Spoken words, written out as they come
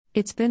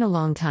It's been a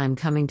long time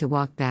coming to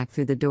walk back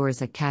through the doors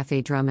at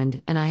Café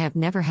Drummond, and I have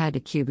never had to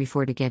queue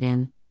before to get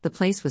in. The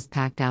place was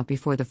packed out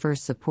before the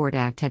first support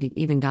act had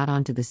even got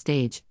onto the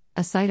stage,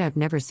 a sight I've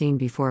never seen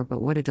before,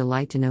 but what a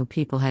delight to know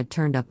people had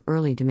turned up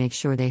early to make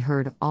sure they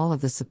heard all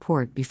of the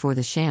support before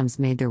the Shams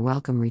made their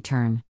welcome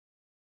return.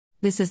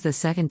 This is the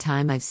second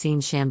time I've seen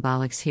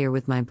Shambolics here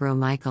with my bro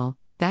Michael,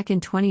 back in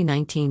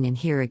 2019 and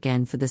here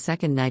again for the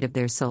second night of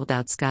their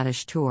sold-out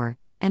Scottish tour.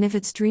 And if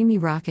it's dreamy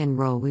rock and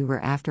roll we were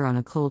after on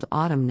a cold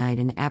autumn night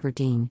in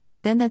Aberdeen,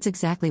 then that's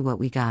exactly what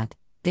we got.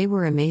 They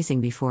were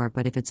amazing before,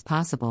 but if it's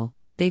possible,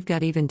 they've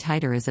got even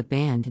tighter as a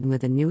band, and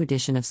with a new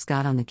edition of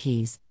Scott on the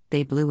keys,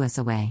 they blew us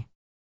away.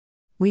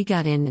 We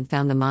got in and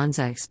found the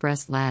Monza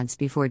Express lads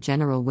before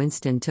General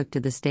Winston took to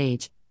the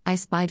stage. I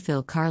spied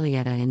Phil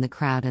Carlietta in the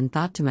crowd and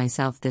thought to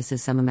myself, this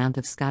is some amount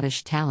of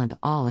Scottish talent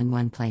all in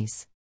one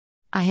place.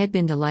 I had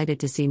been delighted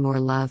to see more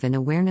love and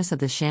awareness of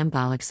the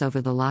Shambolics over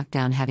the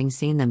lockdown, having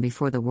seen them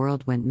before the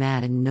world went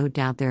mad, and no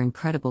doubt their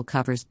incredible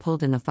covers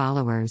pulled in the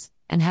followers,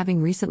 and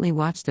having recently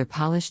watched their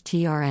polished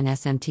TRN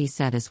SMT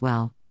set as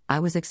well, I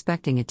was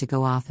expecting it to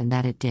go off, and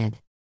that it did.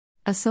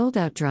 A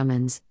sold-out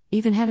Drummonds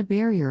even had a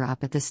barrier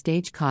up at the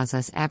stage, cause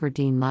us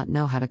Aberdeen lot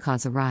know how to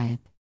cause a riot.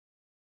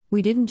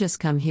 We didn't just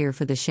come here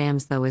for the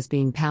Shams though, as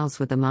being pals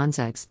with the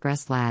Monza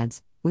Express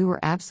lads. We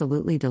were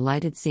absolutely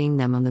delighted seeing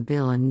them on the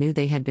bill and knew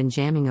they had been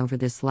jamming over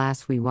this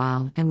last wee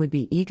while and would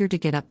be eager to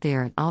get up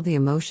there at all the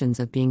emotions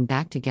of being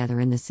back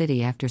together in the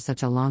city after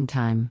such a long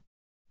time.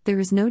 There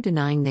is no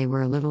denying they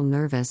were a little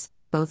nervous.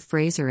 Both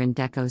Fraser and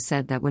Deco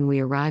said that when we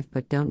arrived,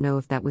 but don't know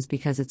if that was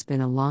because it's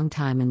been a long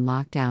time in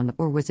lockdown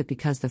or was it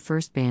because the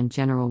first band,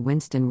 General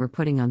Winston, were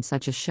putting on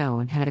such a show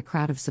and had a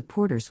crowd of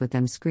supporters with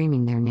them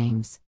screaming their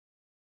names.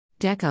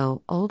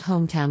 Deco, old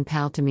hometown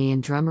pal to me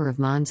and drummer of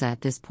Monza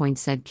at this point,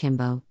 said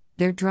Kimbo,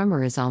 their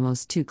drummer is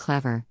almost too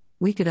clever.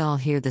 We could all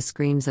hear the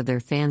screams of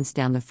their fans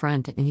down the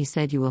front, and he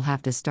said you will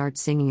have to start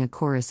singing a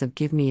chorus of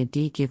give me a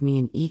D, give me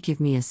an E, give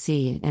me a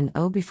C, and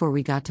O. Before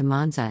we got to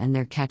Monza and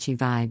their catchy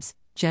vibes,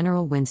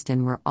 General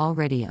Winston were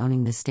already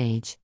owning the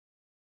stage,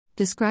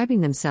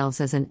 describing themselves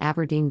as an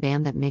Aberdeen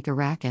band that make a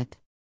racket.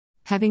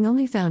 Having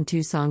only found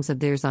 2 songs of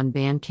theirs on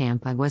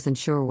Bandcamp, I wasn't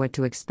sure what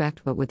to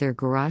expect, but with their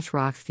garage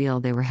rock feel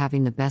they were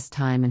having the best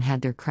time and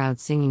had their crowd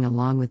singing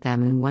along with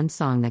them. And one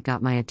song that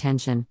got my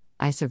attention,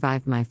 I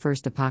Survived My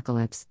First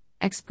Apocalypse,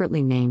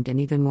 expertly named and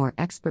even more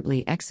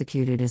expertly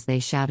executed as they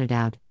shouted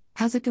out,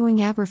 "How's it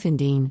going,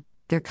 Aberdeen?"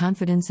 Their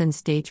confidence and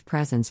stage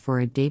presence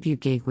for a debut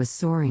gig was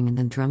soaring, and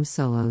the drum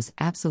solos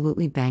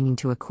absolutely banging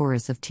to a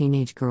chorus of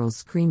teenage girls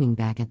screaming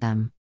back at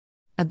them.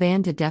 A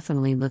band to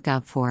definitely look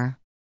out for.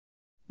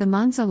 The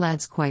Monza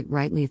lads quite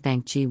rightly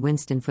thanked G.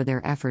 Winston for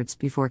their efforts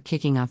before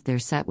kicking off their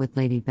set with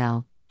Lady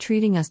Bell,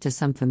 treating us to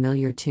some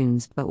familiar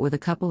tunes but with a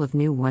couple of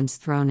new ones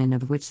thrown in,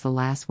 of which the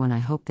last one I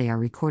hope they are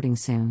recording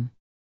soon.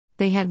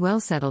 They had well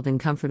settled and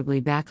comfortably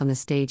back on the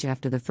stage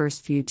after the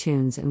first few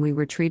tunes, and we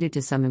were treated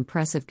to some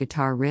impressive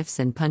guitar riffs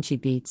and punchy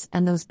beats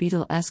and those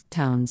Beatle-esque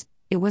tones.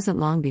 It wasn't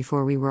long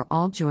before we were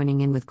all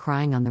joining in with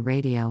Crying on the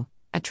Radio,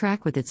 a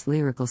track with its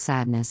lyrical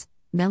sadness,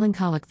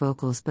 melancholic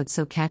vocals but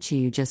so catchy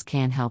you just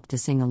can't help to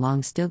sing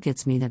along. Still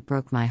gets me, that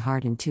broke my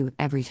heart in two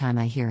every time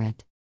I hear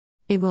it.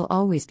 It will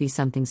always be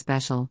something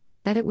special.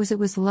 That it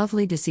was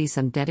lovely to see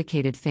some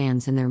dedicated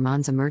fans in their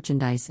Monza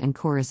merchandise and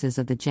choruses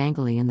of the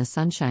Jangly and the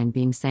Sunshine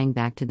being sang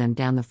back to them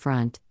down the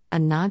front, a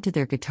nod to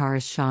their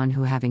guitarist Sean,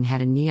 who, having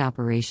had a knee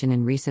operation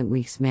in recent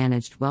weeks,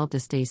 managed well to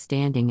stay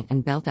standing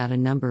and belt out a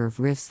number of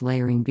riffs,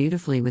 layering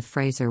beautifully with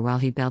Fraser while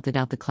he belted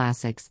out the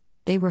classics.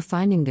 They were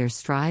finding their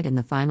stride, and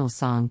the final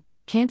song,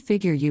 Can't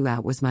Figure You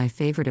Out, was my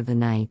favorite of the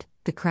night.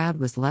 The crowd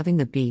was loving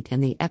the beat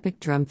and the epic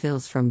drum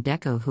fills from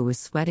Deco, who was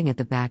sweating at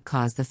the back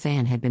cause the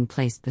fan had been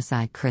placed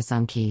beside Chris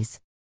on keys.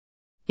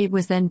 It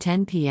was then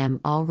 10 p.m.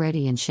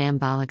 already and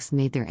Shambolics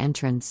made their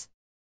entrance.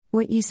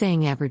 What you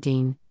saying,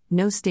 Aberdeen?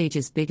 No stage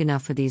is big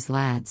enough for these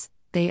lads.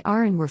 They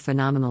are and were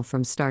phenomenal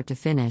from start to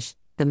finish.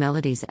 The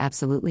melodies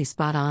absolutely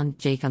spot on,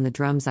 Jake on the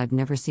drums, I've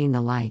never seen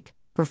the like.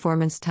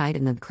 Performance tight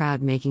and the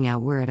crowd making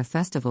out we're at a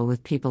festival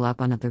with people up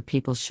on other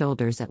people's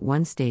shoulders at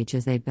one stage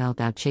as they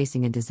belt out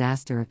Chasing a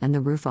Disaster, and the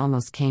roof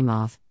almost came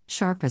off,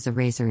 sharp as a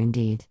razor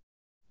indeed.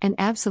 An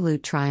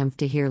absolute triumph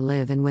to hear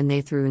live, and when they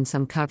threw in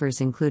some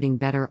covers including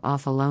Better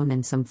Off Alone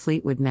and some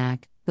Fleetwood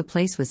Mac, the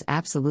place was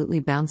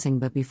absolutely bouncing.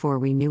 But before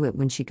we knew it,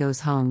 When She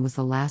Goes Home was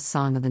the last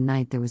song of the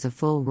night. There was a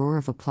full roar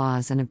of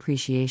applause and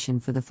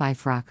appreciation for the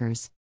Fife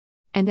Rockers.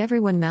 And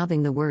everyone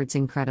mouthing the words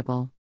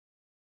incredible.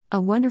 A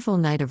wonderful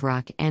night of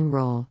rock and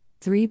roll,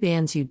 3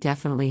 bands you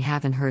definitely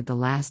haven't heard the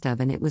last of,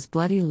 and it was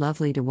bloody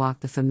lovely to walk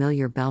the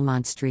familiar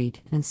Belmont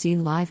Street and see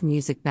live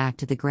music back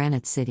to the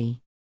Granite City.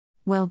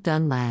 Well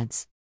done,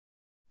 lads.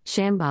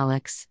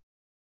 Shambolics.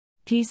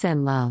 Peace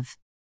and love.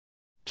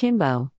 Kimbo.